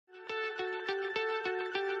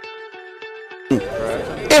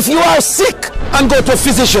If you are sick and go to a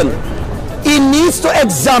physician, he needs to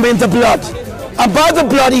examine the blood. And by the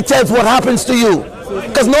blood, he tells what happens to you.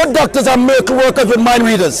 Because no doctors are miracle workers with mind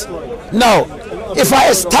readers. Now, if I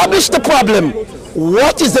establish the problem,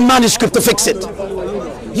 what is the manuscript to fix it?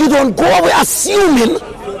 You don't go away assuming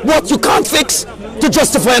what you can't fix to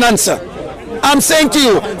justify an answer. I'm saying to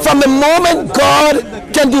you, from the moment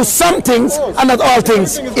God can do some things and not all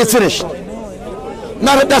things, it's finished.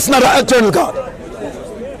 That's not an eternal God.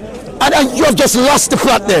 And you have just lost the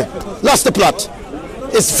plot there. Lost the plot.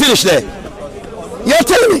 It's finished there. You're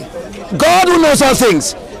telling me, God who knows all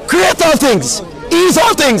things, create all things, is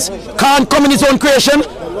all things, can't come in his own creation,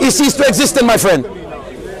 he ceased to exist in, my friend.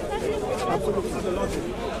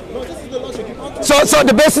 So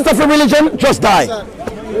the basis of a religion just die.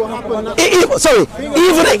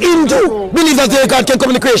 Even the Hindu believe that their God can come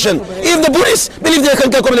in the creation. Even the Buddhists believe they can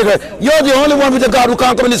come in the creation. You're the only one with a God who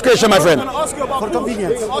can't come in this creation, my friend. For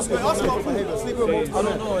convenience.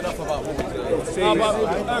 Can I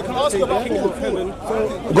ask you about Paul?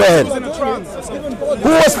 Go ahead. Who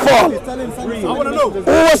was Paul? I want to know.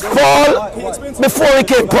 Who was Paul before he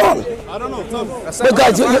came Paul? I don't know. But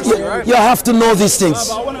guys, you have to know these things.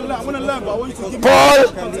 I want to learn, but I want you to give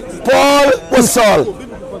Paul was Saul.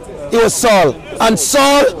 He was Saul. And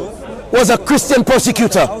Saul was a Christian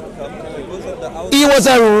persecutor. He was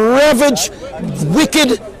a ravaged,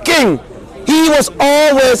 wicked king. He was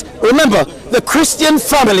always, remember, the Christian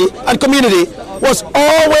family and community was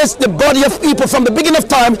always the body of people from the beginning of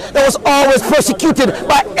time that was always persecuted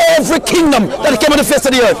by every kingdom that came on the face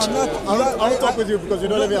of the earth. I'll talk with you because you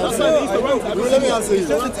don't let me answer. Let me answer you.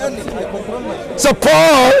 So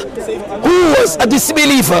Paul, who was a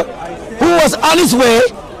disbeliever, who was on his way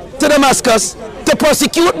to Damascus to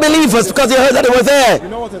persecute believers because he heard that they were there,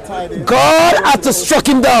 God had to struck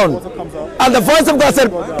him down. And the voice of God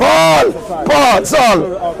said, Paul, Saul,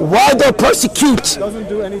 why do you persecute?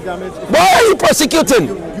 Why are you persecuting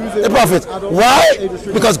the prophet? Why?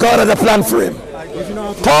 Because God had a plan for him.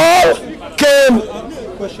 Paul came,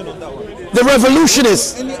 the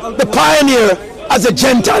revolutionist, the pioneer, as a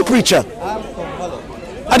Gentile preacher.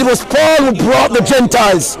 And it was Paul who brought the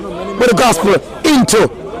Gentiles with the gospel into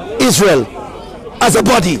Israel as a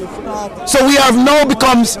body. So we have now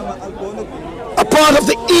becomes a part of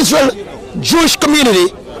the Israel Jewish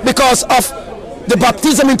community because of the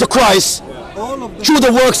baptism into Christ through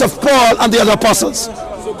the works of Paul and the other apostles.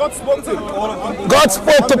 So God spoke to him. God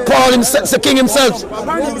spoke to Paul, the king himself.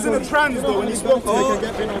 Apparently he was in a trance though when he spoke to him.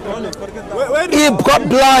 He got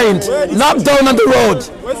blind, knocked down on the road.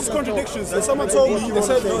 Where's this contradiction? Someone told me they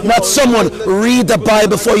said Not someone. Read the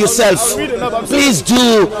Bible for yourself. Please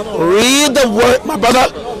do. Read the word, my brother.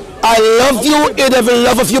 I love you in the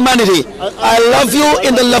love of humanity. I love you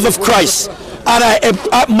in the love of Christ. And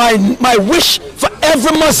my wish for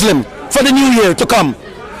every Muslim for the new year to come,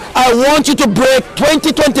 I want you to break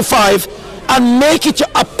 2025 and make it your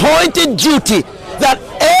appointed duty that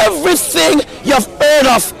everything you have heard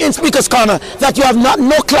of in Speaker's Corner that you have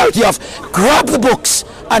no clarity of, grab the books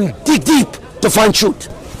and dig deep to find truth.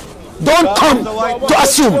 Don't come to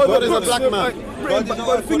assume. God is a black man. But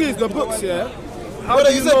the thing is, the books, yeah. How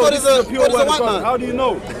do you know God is a white man? How do you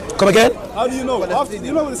know? Come again? How do you know? After,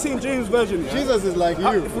 you know the St. James version. Jesus is like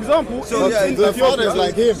you. For example, the Father is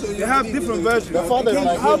like him. They have different versions. The Father is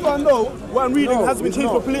like How him. do I know what I'm reading has been changed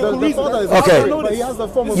for political reasons? The Father is Okay. like him, but he has the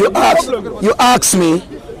form of You ask me.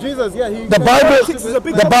 Jesus, yeah, he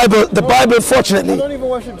The Bible, fortunately, don't even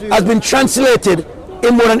worship Jesus. has been translated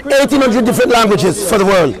in more than 1,800 different languages for the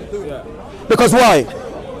world. Because why?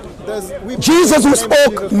 Jesus, who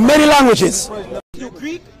spoke many languages,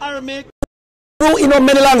 Greek, Aramaic, in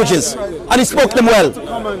many languages, and he spoke them well.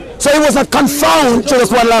 So he was not confounded to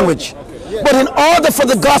just one language. But in order for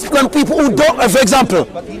the gospel and people who don't, for example,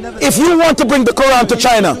 if you want to bring the Quran to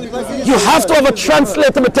China, you have to have a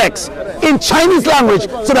translator text in Chinese language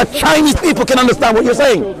so that Chinese people can understand what you're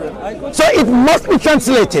saying. So it must be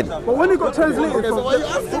translated. But when it got translated from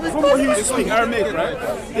what he used to speak Aramaic, right?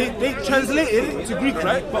 They translated it to Greek,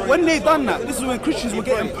 right? But when they done that, this is when Christians were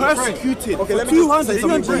getting persecuted for 200,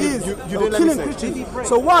 300 years. They were killing Christians.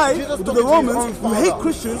 So why do the Romans, who hate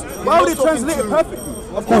Christians, why would they translate it perfectly?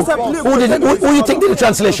 Of course, Who do you think did the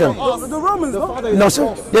translation? the Romans, no? No,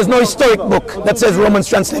 sir. There's no historic book that says Romans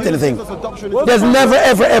translate anything. There's never,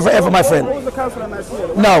 ever, ever, ever, my friend. What was the Council of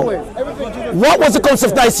Nicaea? No. What was the Council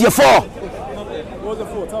of Nicaea for?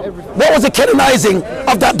 What was the canonizing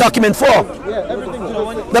of that document for?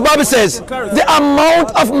 The Bible says the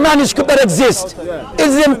amount of manuscript that exists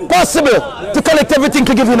is impossible to collect everything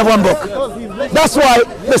to give you in one book. That's why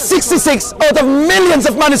the 66 out of millions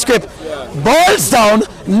of manuscript boils down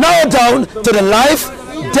now down to the life,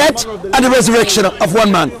 death, and the resurrection of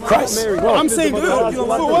one man, Christ. I'm saying,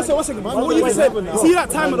 one second. What you just said, you see that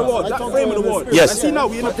time of the world, that frame of the world? Yes. And see now,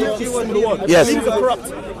 we're in a system of the world. Yes. Things are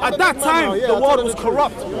corrupt. At that time, the world was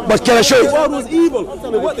corrupt. But can I show The you? world was evil.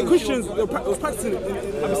 What the Christians was practicing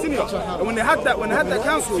in Abyssinia. And when they had that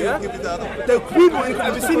council, yeah, the people in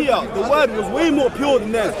Abyssinia, the word was way more pure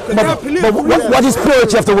than theirs. But what is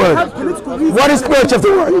purity of the word? What is purity of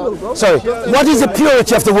the word? Sorry. What is the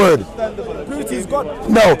purity of the word? Purity is God.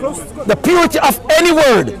 No. The purity of any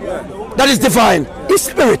word that is divine is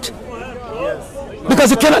spirit.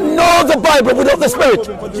 Because you cannot know the Bible without the Spirit.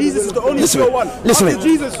 But Jesus is the only pure one. Listen to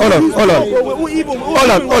me. Hold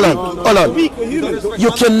on.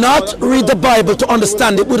 You cannot read the Bible to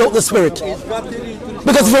understand it without the Spirit.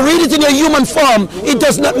 Because if you read it in your human form, it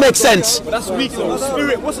does not make sense. But that's weak though.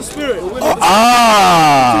 Spirit, what's a spirit? No.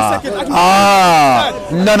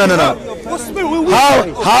 What's spirit?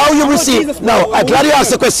 How you receive? No, I'm glad you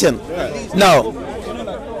asked the question. Now,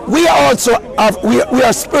 we are also we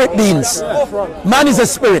are spirit beings. Man is a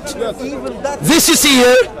spirit. This you see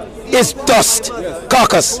here is dust,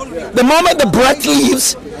 carcass. The moment the breath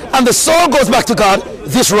leaves and the soul goes back to God,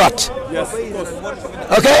 this rot.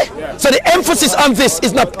 Okay? So the emphasis on this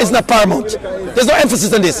is not paramount. There's no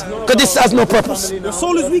emphasis on this because this has no purpose. The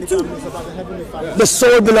soul is weak too. The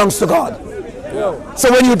soul belongs to God. So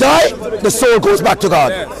when you die, the soul goes back to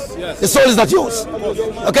God. The soul is not yours.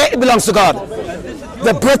 Okay? It belongs to God.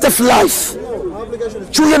 The breath of life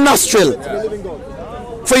through your nostril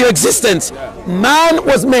for your existence. Man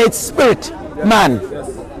was made spirit man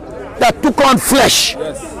that took on flesh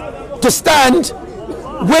to stand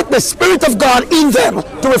with the Spirit of God in them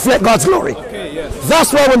to reflect God's glory.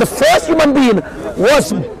 That's why when the first human being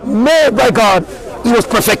was made by God, he was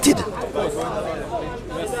perfected.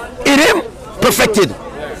 In him, perfected.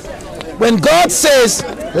 When God says,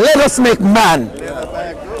 let us make man,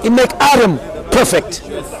 he make Adam perfect.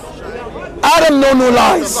 Adam know no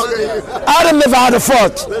lies. Adam never had a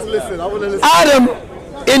fault. Adam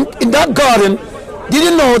in that garden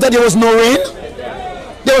didn't know that there was no rain.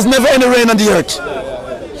 There was never any rain on the earth.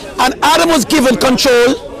 And Adam was given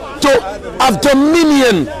control to have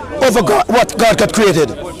dominion over God, what God had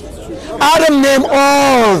created. Adam named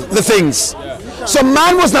all the things. So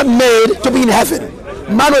man was not made to be in heaven.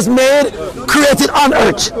 Man was made, created on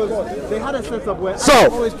earth. So,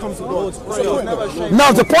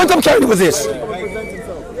 now the point I'm carrying with this,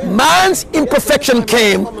 man's imperfection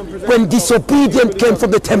came when disobedience came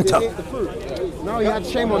from the tempter. Now he had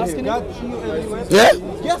shame on him. Yeah?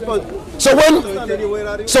 Yes, but So when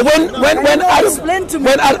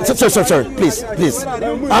Adam, sorry, please.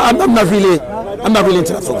 I'm not really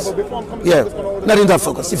into that focus. Yeah, not in that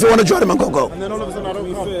focus. If you want to join him, go. and then all of a sudden I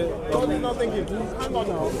don't come. Don't not thinking. Hang on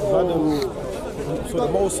now. So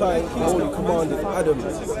the Most High only commanded Adam,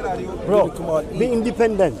 Bro, be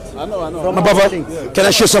independent. I know. My brother, can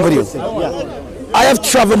I share something with you? Yeah. I have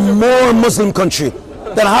traveled more Muslim country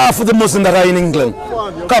than half of the Muslims that are in England.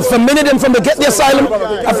 Because for many of them, from the get the asylum,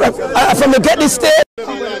 from the get the stay,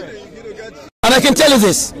 and I can tell you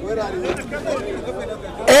this,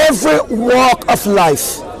 every walk of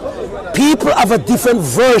life, people have a different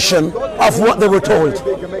version of what they were told.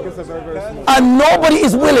 And nobody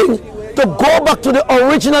is willing to go back to the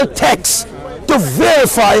original text to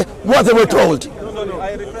verify what they were told.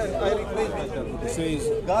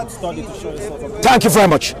 God started to show himself. Thank you very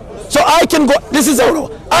much. So I can go, this is how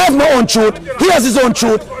I have my own truth, he has his own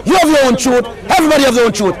truth, you have your own truth, everybody has their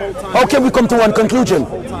own truth. How can we come to one conclusion?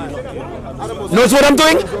 Notice what I'm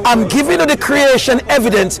doing? I'm giving you the creation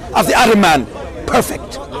evidence of the Adam man.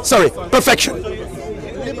 Perfection.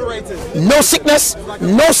 No sickness,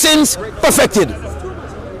 no sins, perfected.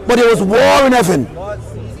 But there was war in heaven,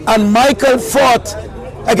 and Michael fought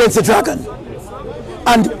against the dragon.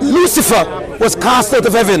 And Lucifer was cast out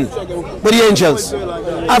of heaven with the angels.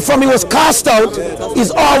 And from he was cast out is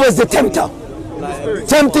always the tempter.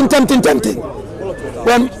 Tempting.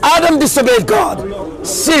 When Adam disobeyed God,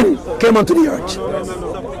 sin came onto the earth.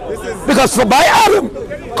 Because for by Adam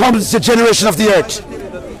comes the generation of the earth.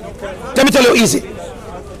 Let me tell you easy.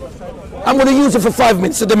 I'm going to use it for 5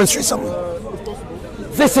 minutes to demonstrate something.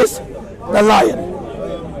 This is the lion.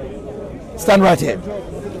 Stand right here.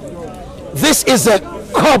 This is the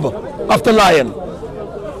cub of the lion.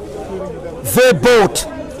 They both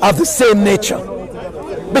have the same nature.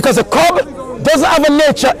 Because a cub doesn't have a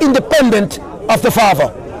nature independent of the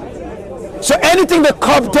father. So anything the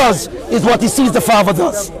cub does is what he sees the father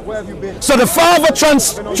does. So the father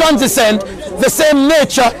transcends the same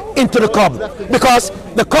nature into the cub, because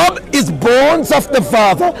the cub is bones of the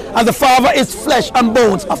father and the father is flesh and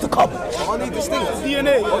bones of the cub.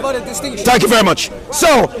 Thank you very much.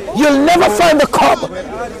 So you'll never find the cub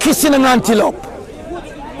kissing an antelope.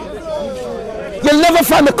 You'll never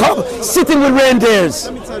find the cub sitting with reindeers.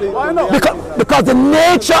 Because the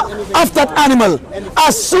nature of that animal,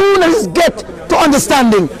 as soon as it gets to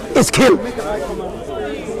understanding, is kill.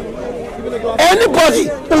 Anybody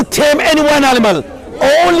who tame any one animal,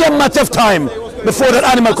 only a matter of time before that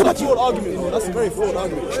animal could attack you. That's a very flawed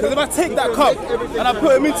argument. Because if I take that cub and I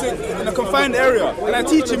put him in a confined area and I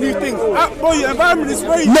teach him new things, bro, your environment is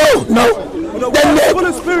very... No.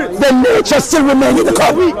 The nature still remains in the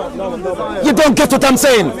cub. You don't get what I'm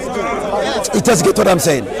saying. It does get what I'm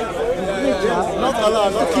saying. I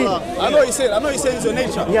know what you're saying. I know you're saying it's your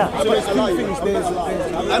nature. Yeah. I know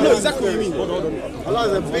exactly what you mean.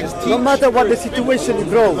 No matter what the situation you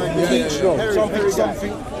grow,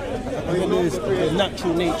 something. And then there's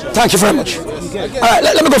natural nature. Thank you very much. Alright,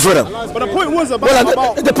 let me go further. But the point was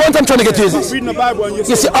about the point I'm trying to get to is this. Reading the Bible and you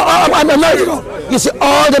see, I'm not, you see,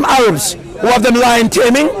 all them Arabs who have them lion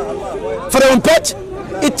taming for their own pet,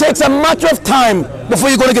 it takes a matter of time before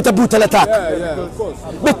you're going to get a brutal attack. Yeah, of course.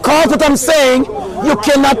 Because what I'm saying, you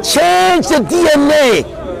cannot change the DNA.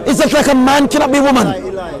 It's just like a man cannot be woman.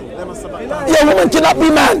 Yeah, woman cannot be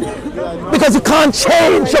man. Because you can't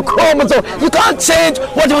change your chromosome. You can't change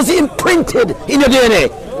what was imprinted in your DNA.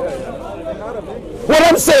 What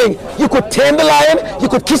I'm saying, you could tame the lion, you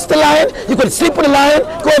could kiss the lion, you could sleep with the lion,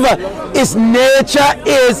 go over. Its nature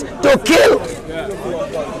is to kill.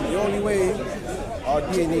 The only way our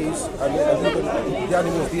DNAs and the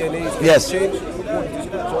animal's DNAs change is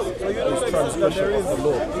transgression of the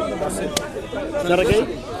law. That's it. Is that okay?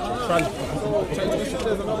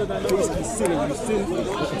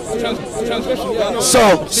 So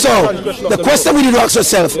the question we need to ask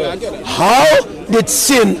ourselves, how did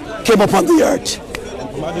sin came upon the earth?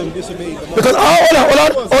 Because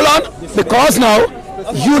hold on, because now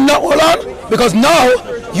because now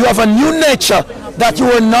you have a new nature that you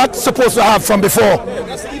were not supposed to have from before.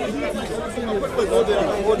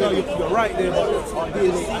 You're right there, but our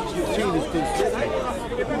DNA changes things.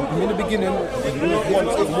 In the beginning,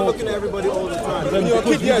 we're looking at everybody all the time. Then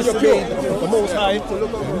the Most High,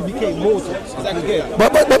 we became mortals.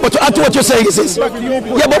 But to add to what you're saying is this. But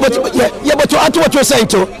to add to what you're saying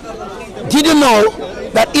too, did you know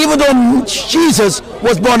that even though Jesus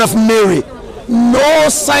was born of Mary, no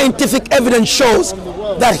scientific evidence shows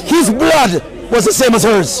that his blood was the same as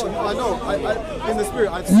hers? I know. In the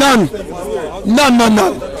spirit. None.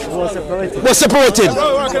 Was separated.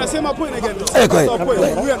 Can I say my point again? Hey, go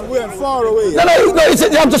ahead. We're far away. No,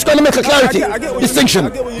 I'm just going to make a clarity.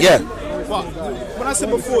 Distinction. Yeah. But when I said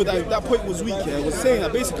before that point was weak, I was saying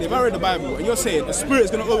that basically if I read the Bible and you're saying the Spirit's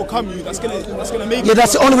going to overcome you, that's going to make Yeah,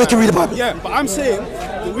 that's the only way to read the Bible. Yeah, but I'm saying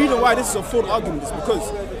the reason why this is a flawed argument is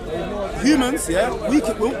because humans,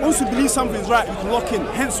 once we believe something's right, we can lock in.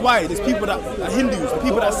 Hence why there's people that are Hindus, the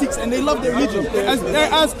people that are Sikhs, and they love their religion. They're as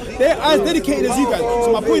dedicated as you guys.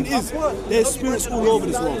 So my point is, there's spirits all over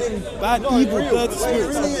this world. Bad, evil, dirty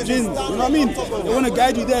spirits, jinns. You know what I mean? They want to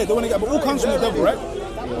guide you there. But all comes from the devil, right?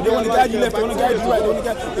 They want to guide you left, they want to guide you right,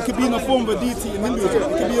 it could be in the form of a deity in Hinduism,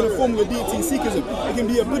 it could be in the form of a deity in Sikhism, it can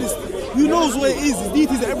be a Buddhist. Who knows what it is? The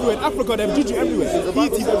deities are everywhere. In Africa, they have juju everywhere.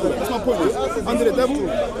 Deities everywhere. That's my point. Under the devil.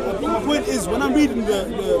 My point is, when I'm reading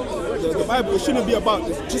the Bible, it shouldn't be about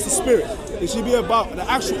just the spirit. It should be about the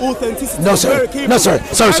actual authenticity. No, sir.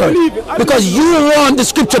 Sorry. Because you want the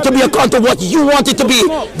scripture to be account of what you want it to be.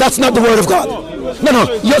 That's not the word of God. No.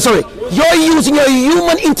 You're using your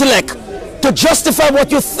human intellect to justify what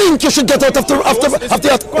you think you should get out of the earth.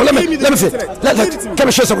 Let me fit. Let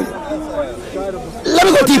me share something. Let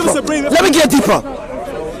me go deeper. Let me get deeper.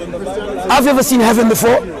 Have you ever seen heaven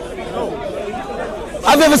before?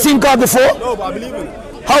 Have you ever seen God before? No, but I believe in it.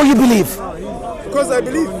 How you believe? Because I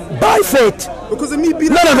believe. By faith. Because of me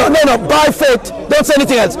being. No. By faith. Don't say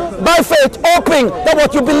anything else. By faith, hoping that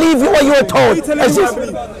what you believe, what you are told.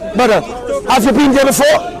 Brother, have you been there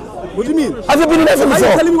before? What do you mean? Have you been in heaven before?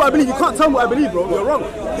 Are you telling me what I believe? You can't tell me what I believe, bro. You're wrong.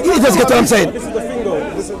 You just get what I'm saying. This is the thing, though.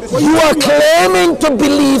 You are claiming to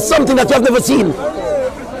believe something that you have never seen.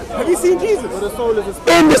 Have you seen Jesus?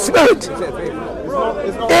 In the spirit.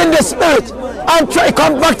 In the spirit. I'm trying to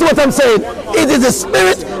come back to what I'm saying. It is the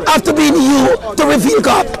spirit after being you to reveal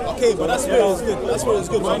God. Okay, but that spirit is good. That spirit is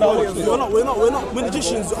good. We're not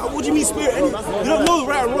magicians. What do you mean spirit? You don't know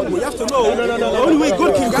right and wrong, but you have to know the only way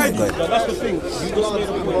God can guide you. That's the thing. You just made it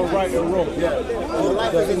about right and wrong. Yeah.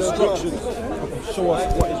 The instructions show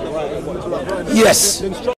us what is right and what is wrong. Yes.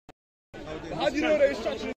 How do you know the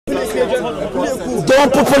instructions?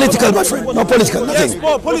 Don't put political, my friend. No political, nothing. Yes,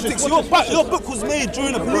 bro, politics. Your book was made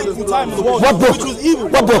during a political time in the world. What book? Which was evil.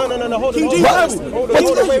 What book? No, King James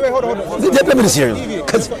Bible. Wait, hold on. Let me just hear you.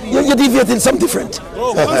 Because you're deviating something different.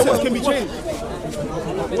 Bro, concepts can be changed.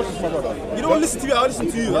 You don't listen to me, I listen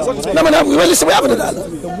to you. That's what I'm saying. No, listen, we haven't done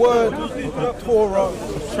that. The word Torah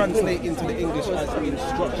translate into the English as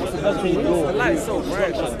instruction. It doesn't mean law.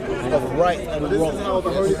 Of right and wrong.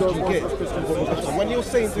 So when you're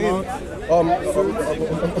saying to him,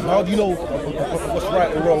 how do you know what's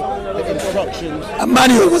right and wrong? The instructions. A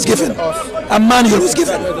manual was given. A manual was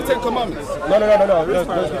given. The Ten Commandments. No. There's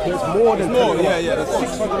more than more. Yeah. There's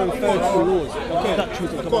 630 laws.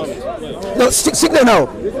 Statutes and commandments. No, stick there now.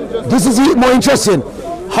 This is more interesting.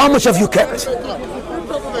 How much have you kept?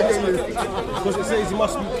 Because it says you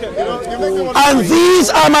must be kept. And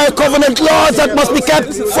these are my covenant laws that must be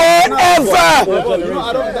kept forever.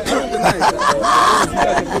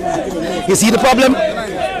 You see the problem?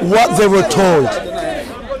 What they were told.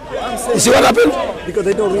 You see what happened? Because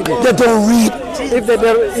they don't read it. They don't read. If they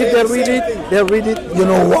read it, they'll read it. You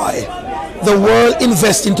know why? The world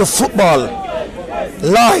invests into football,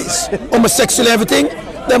 lies, homosexual, everything.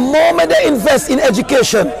 The moment they invest in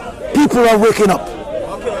education, people are waking up.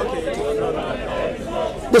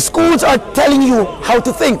 The schools are telling you how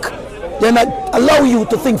to think. They're not allowing you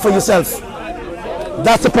to think for yourself.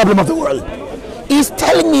 That's the problem of the world. He's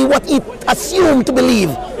telling me what he assumed to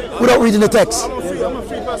believe without reading the text. I'm a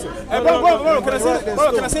free person. Hey, bro, can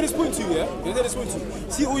I say this point to you, yeah? Can I say this point to you?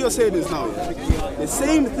 See, all you're saying is now, the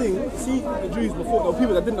same thing, see the Jews before, the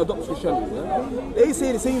people that didn't adopt Christianity, yeah? They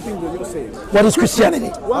say the same thing that you're saying. What is Christianity?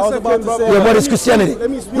 One second, bro. Yeah, what is Christianity? Let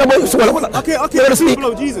me speak. No, but, Okay, let me speak.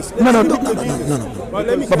 People of Jesus. No. Right,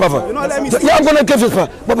 let me But brother, you're not letting me speak. yeah, I'm going to give this,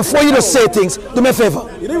 but before you just say things, do me a favor.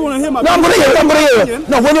 You don't want to hear my No, I'm going to hear it.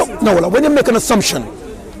 No, when you make an assumption,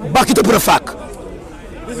 back it up with a fact.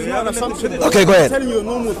 This is not an assumption. Okay, go ahead. I'm telling you a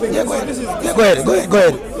normal thing. Yeah, go ahead. This is Go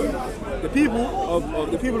ahead. the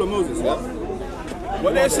people of Moses, yeah?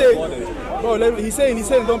 What they say, bro, he's saying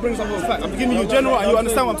don't bring something of fact. I'm giving you general and you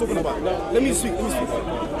understand what I'm talking about. Let me speak. The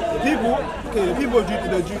people of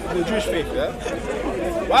the Jewish faith, yeah?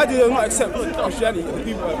 Why do they not accept Christianity?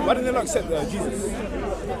 Why do they not accept Jesus?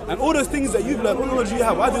 And all those things that you've learned, all the knowledge you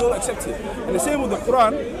have, why do you not accept it? And the same with the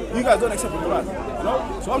Quran, you guys don't accept the Quran. You know?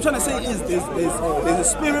 So what I'm trying to say is there's a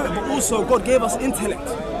spirit, but also God gave us intellect.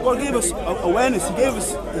 God gave us awareness. He gave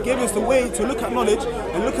us the way to look at knowledge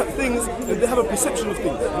and look at things and they have a perception of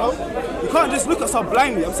things. You know? You can't just look at stuff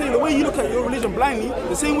blindly. I'm saying the way you look at your religion blindly,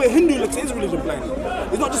 the same way a Hindu looks at his religion blindly.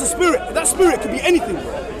 It's not just a spirit. That spirit could be anything.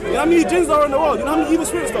 You know how many jinns are in the world? You know how many evil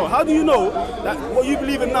spirits there are? How do you know that what you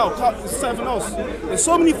believe in now is something else? There's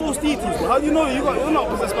so many false deities, but how do you know you're not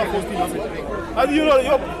possessed by false deities? How do you know that you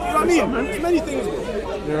know what I mean? There's many things, bro.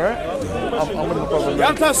 You alright? You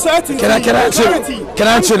have to have certainty. Can I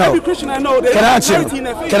answer now? Every Christian I know, they Can I have answer clarity in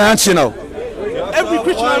their faith. Can I answer now? Every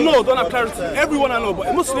Christian I know don't have clarity. Everyone I know, but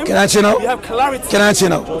a Muslim, Can I answer now? you have clarity. Can I answer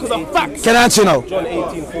now? Because of facts. Can I answer now? John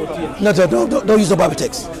 18:14. No, don't use the Bible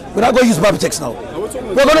text. We're not going to use Bible text now.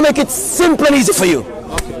 We're going to make it simple and easy for you.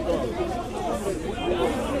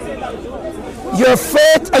 Your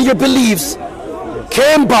faith and your beliefs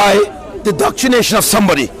came by the doctrination of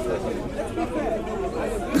somebody.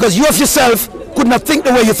 Because you of yourself could not think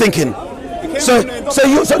the way you're thinking.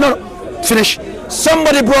 Finish.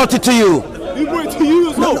 Somebody brought it to you. Who brought it to you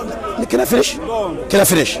as well? No. Can I finish? Can I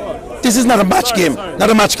finish? This is not a match game. Not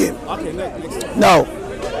a match game. Okay, next. Now,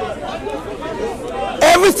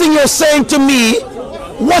 everything you're saying to me,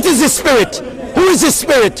 what is this spirit? Who is this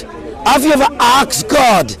spirit? Have you ever asked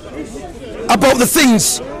God about the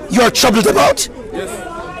things you're troubled about? Yes.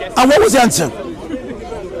 And what was the answer?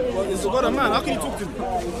 Well, it's God a man. How can you talk to him?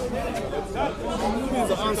 Who is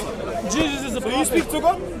the answer? Jesus is the. So you speak to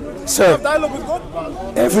God? Sir. You have dialogue with God?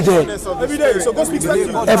 Every day. Every day. So God speaks back to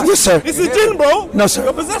you. Yes, sir. This is jinn, bro. No, sir.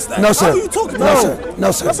 You're possessed. No, sir. How are you talking? No, sir.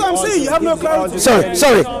 No, sir. That's what I'm saying. You have no clarity. Sorry.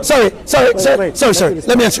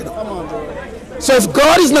 Let me answer now. So if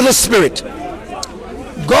God is not a spirit,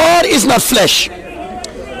 God is not flesh,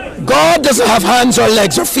 God doesn't have hands or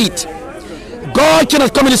legs or feet, God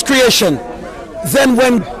cannot come in his creation, then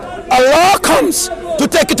when Allah comes to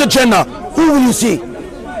take it to Jannah, who will you see?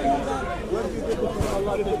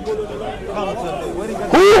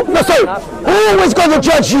 Who Who is going to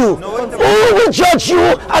judge you? Who will judge you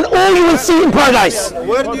and who you will see in paradise?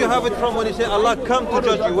 Where do you have it from when you say Allah come to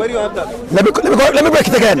judge you? Where do you have that? Let me break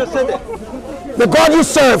it again. The God you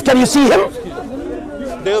serve, can you see him?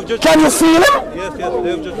 Can you feel him? Yes, they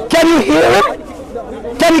have judged. Can you hear him?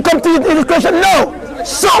 Can he come to you in his question? No.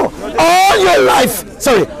 So, all your life,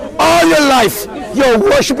 you're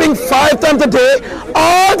worshipping 5 times a day,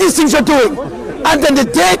 all these things you're doing, and then the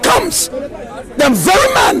day comes, the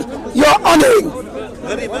very man you're honoring,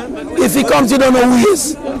 if he comes, you don't know who he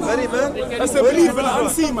is. That's a belief in the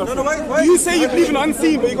unseen, man. You say you believe in the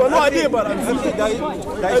unseen, but you got no idea about that.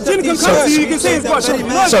 A jinn can come to you, you can say it's God.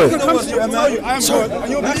 Sorry. Can come to you and tell you, I am God,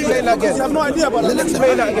 and you'll believe it because you have no idea about that. Let's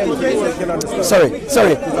play that again.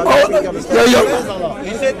 Sorry. Oh, you're young.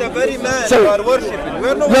 He said the very man you are worshipping.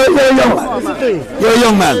 You're a young man. You're a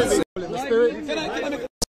young man.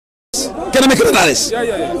 Can I make an analysis?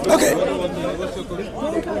 Yeah. Okay.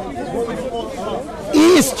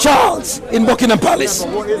 He is Charles in Buckingham Palace.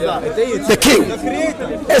 The king.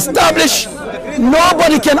 Established.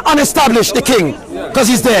 Nobody can unestablish the king because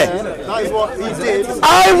he's there.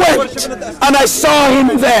 I went and I saw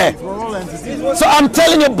him there. So I'm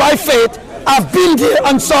telling you by faith, I've been there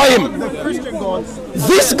and saw him.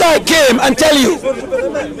 This guy came and tell you,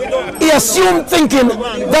 he assumed thinking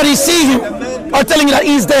that he see him or telling you that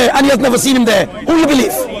he's there and he has never seen him there. Who you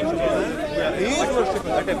believe?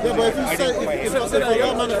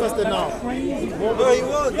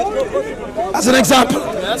 As an example,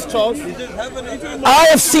 I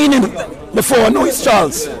have seen him before. I know it's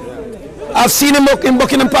Charles. I've seen him in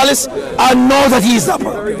Buckingham Palace. I know that he's up.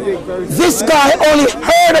 This guy only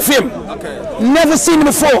heard of him, never seen him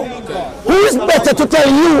before. Who is better to tell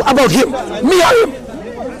you about him, me or him?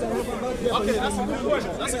 Okay, that's a good point.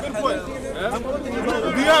 That's a good point.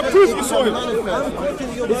 Do you have proof you saw him?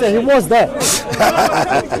 He said he was there.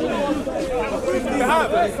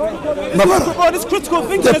 This critical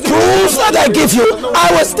thinking. The proof that I give you,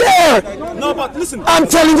 I was there. No, but listen. I'm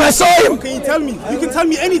telling you, I saw him. Can you tell me? You can tell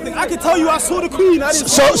me anything. I can tell you I saw the Queen.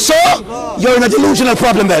 So you're in a delusional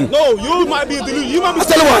problem then. No, you might be a delusion. You might be.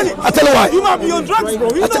 I tell you why. You might be on drugs, bro.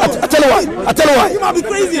 I tell you why. You might be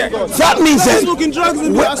crazy. That means then. Smoking drugs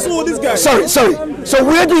and I saw this guy. Sorry. So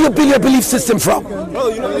where do you build your belief system from? Bro,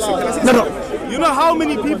 you know, listen, can I say No. You know how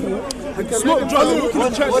many people smoke drugs and look in the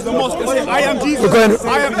church at the mosque and say, I am Jesus. You're going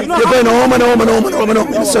home in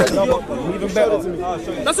a circle.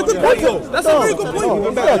 That's a good point, though. That's a very good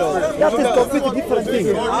point. That is completely different thing.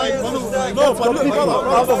 No, but look,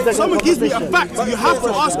 brother, someone gives me a fact. You have to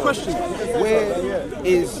ask questions. Where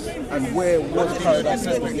is and where was paradise?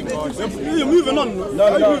 You're moving on. No.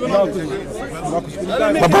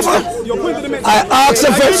 My brother, I asked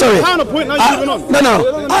a very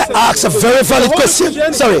I asked a very valid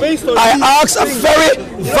question. Sorry, I asked a very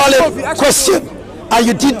valid question,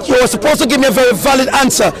 and you were supposed to give me a very valid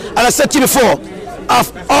answer. And I said to you before,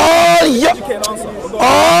 of all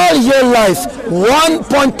your life,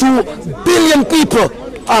 1.2 billion people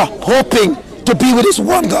are hoping to be with this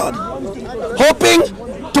one God, hoping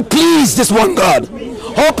to please this one God,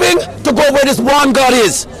 hoping to go where this one God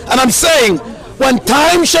is. And I'm saying, when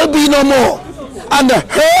time shall be no more, and the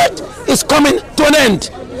hurt is coming to an end,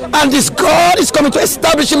 and this God is coming to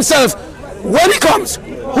establish himself, when he comes,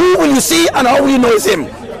 who will you see and how will you know it's him?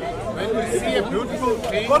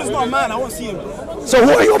 God is not a man, I won't see him. So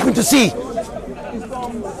who are you hoping to see?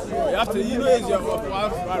 After you know,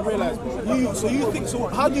 I realize, bro. So you think, so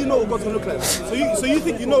how do you know what God's gonna look like? So you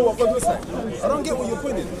think you know what God looks like? I don't get what you're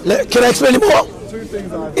pointing. Can I explain it more?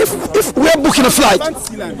 If we're booking a flight,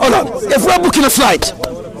 hold on. If we're booking a flight,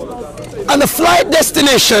 and the flight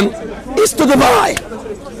destination is to Dubai,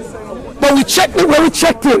 but when we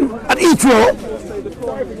checked in at Heathrow,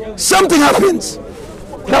 something happens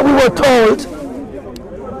that we were told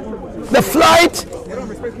the flight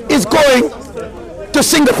is going to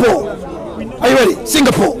Singapore. Are you ready?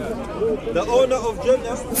 Singapore. The owner of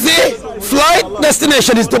Jannah. The flight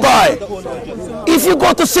destination is Dubai. If you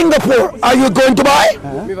go to Singapore, are you going to Dubai?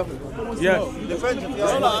 Yeah.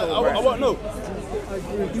 I won't know.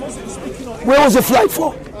 Where was the flight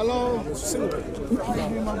for? Hello. Singapore.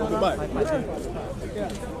 Dubai.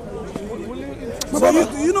 So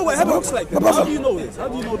you know what heaven looks like? How do you know this? How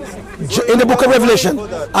do you know this? In the book of Revelation.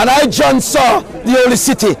 And I, John, saw the holy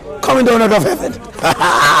city coming down out of heaven.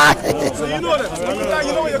 So you know that. When you die,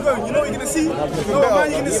 you know where you're going. You know what you're going to see. You know what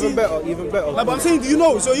man you're going to see. Even better. Like, but I'm saying, do you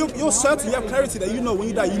know? So you're certain, you have clarity that you know when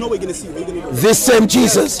you die, you know what you're going to see. Where you're going to go. This same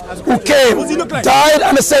Jesus who came, died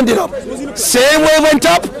and ascended up. Same way went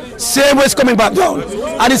up, same way is coming back down.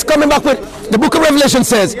 And he's coming back with, the book of Revelation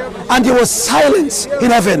says, and there was silence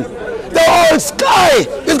in heaven. The whole sky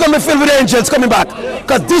is going to be filled with angels coming back.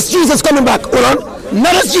 Because this Jesus coming back, hold on,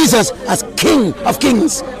 not as Jesus, as King of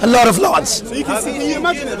Kings and Lord of Lords. So you can see, can you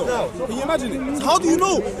imagine it though? Can you imagine it? So how do you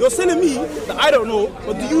know? You're telling me that I don't know,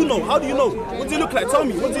 but do you know? How do you know? What does he look like? Tell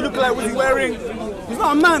me. What does he look like? What's he wearing? He's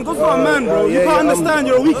not a man. God's not a man, bro. You can't understand.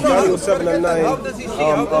 You're a weak human. Daniel 7 and 9.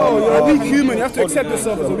 You're a weak human. You have to accept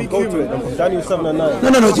yourself as a weak human. Daniel 7 and 9.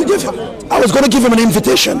 No, you give him. I was going to give him an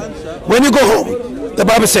invitation. When you go home, the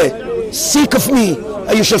Bible says, seek of me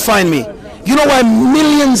and you shall find me. You know why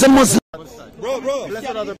millions of Muslims... Bro. Can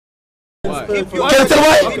I tell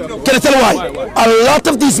why? Can I tell why? A lot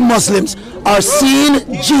of these Muslims are seeing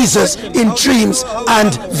Jesus in dreams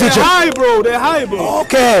and visions. They're high, bro. They're high, bro.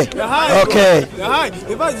 Okay. They're high, okay. Bro. They're high.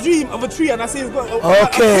 If I dream of a tree and I say it's going, okay. I'm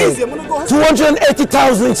crazy, I'm gonna go.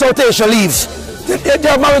 280,000 in South Asia leave. They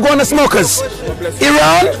are marijuana smokers.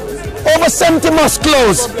 Iran, over 70 mosques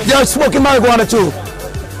closed. They are smoking marijuana too.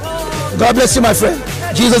 God bless you, my friend.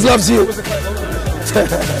 Jesus loves you.